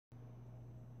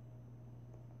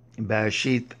In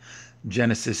Bereshith,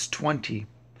 Genesis 20.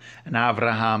 And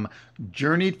Avraham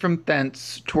journeyed from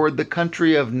thence toward the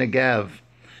country of Negev,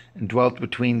 and dwelt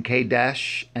between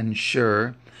Kadesh and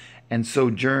Shur, and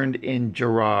sojourned in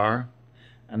Gerar.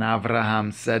 And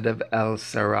Avraham said of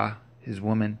Sarah, his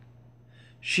woman,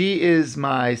 She is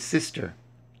my sister.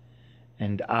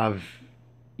 And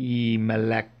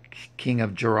Avimelech, king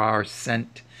of Gerar,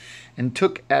 sent and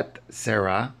took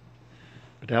Sarah.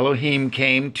 But Elohim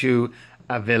came to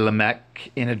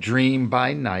Avimelech in a dream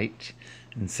by night,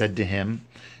 and said to him,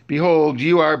 Behold,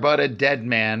 you are but a dead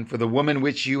man for the woman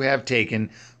which you have taken,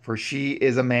 for she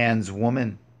is a man's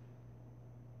woman.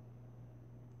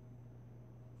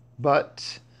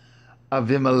 But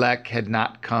Avimelech had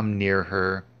not come near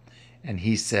her, and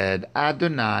he said,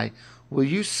 Adonai, will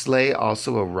you slay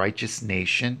also a righteous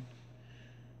nation?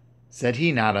 Said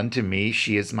he not unto me,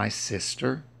 She is my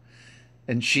sister?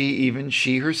 And even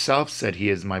she herself said, He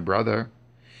is my brother.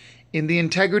 In the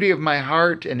integrity of my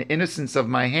heart and innocence of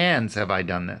my hands have I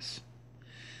done this.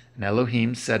 And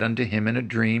Elohim said unto him in a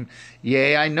dream,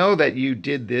 Yea, I know that you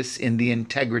did this in the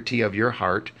integrity of your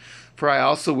heart, for I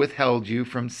also withheld you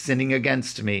from sinning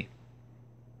against me.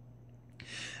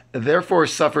 Therefore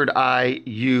suffered I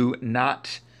you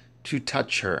not to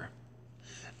touch her.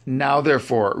 Now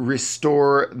therefore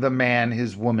restore the man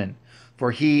his woman,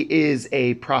 for he is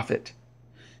a prophet,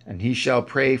 and he shall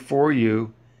pray for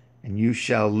you, and you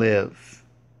shall live.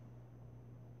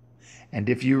 And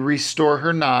if you restore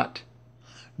her not,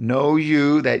 know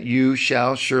you that you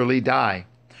shall surely die,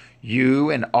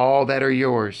 you and all that are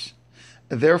yours.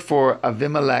 Therefore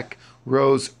Avimelech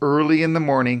rose early in the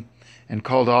morning, and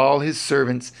called all his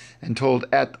servants, and told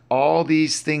all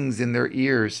these things in their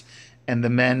ears, and the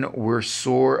men were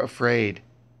sore afraid.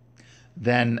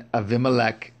 Then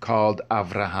Avimelech called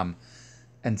Avraham,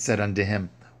 and said unto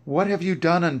him, What have you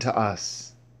done unto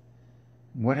us?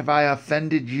 What have I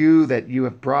offended you, that you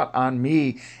have brought on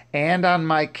me and on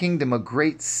my kingdom a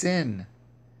great sin?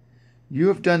 You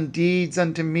have done deeds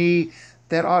unto me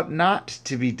that ought not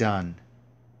to be done.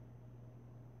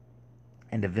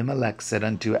 And Avimelech said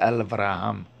unto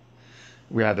Avraham,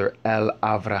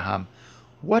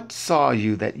 What saw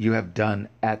you that you have done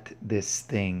at this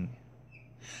thing?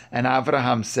 And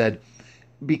Avraham said,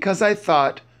 Because I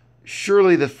thought,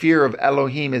 Surely the fear of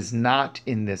Elohim is not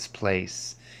in this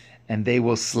place, and they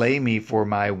will slay me for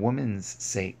my woman's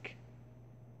sake.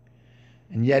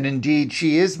 And yet indeed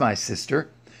she is my sister.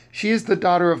 She is the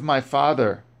daughter of my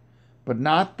father, but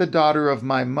not the daughter of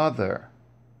my mother.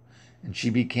 And she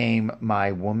became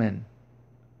my woman.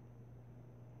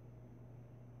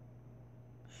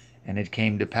 And it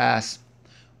came to pass,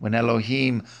 when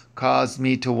Elohim caused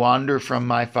me to wander from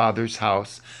my father's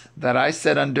house, that I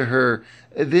said unto her,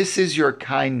 This is your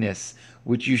kindness,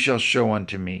 which you shall show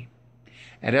unto me.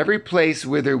 At every place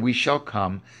whither we shall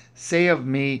come, say of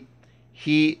me,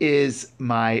 He is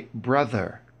my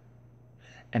brother.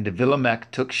 And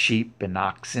Avimelech took sheep and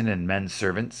oxen and men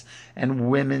servants and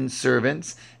women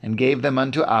servants, and gave them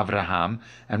unto Avraham,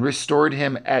 and restored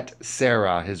him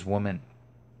Sarah his woman.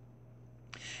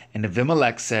 And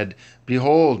Avimelech said,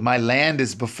 Behold, my land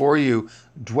is before you,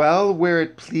 dwell where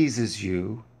it pleases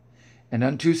you. And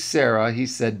unto Sarah he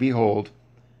said, Behold,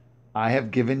 I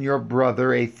have given your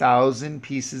brother 1,000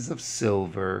 pieces of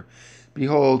silver.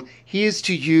 Behold, he is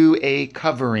to you a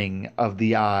covering of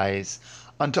the eyes,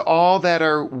 unto all that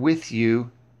are with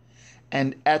you,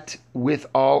 and with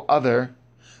all other.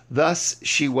 Thus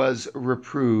she was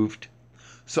reproved.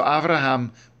 So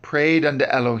Avraham prayed unto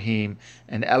Elohim,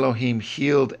 and Elohim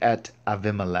healed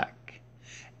Avimelech,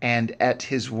 and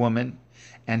his woman,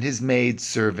 and his maid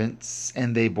servants,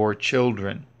 and they bore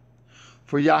children.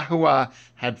 For Yahuwah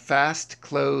had fast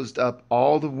closed up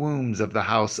all the wombs of the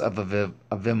house of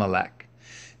Avimelech,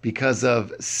 because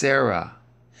of Sarah,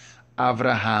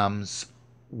 Avraham's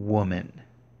woman.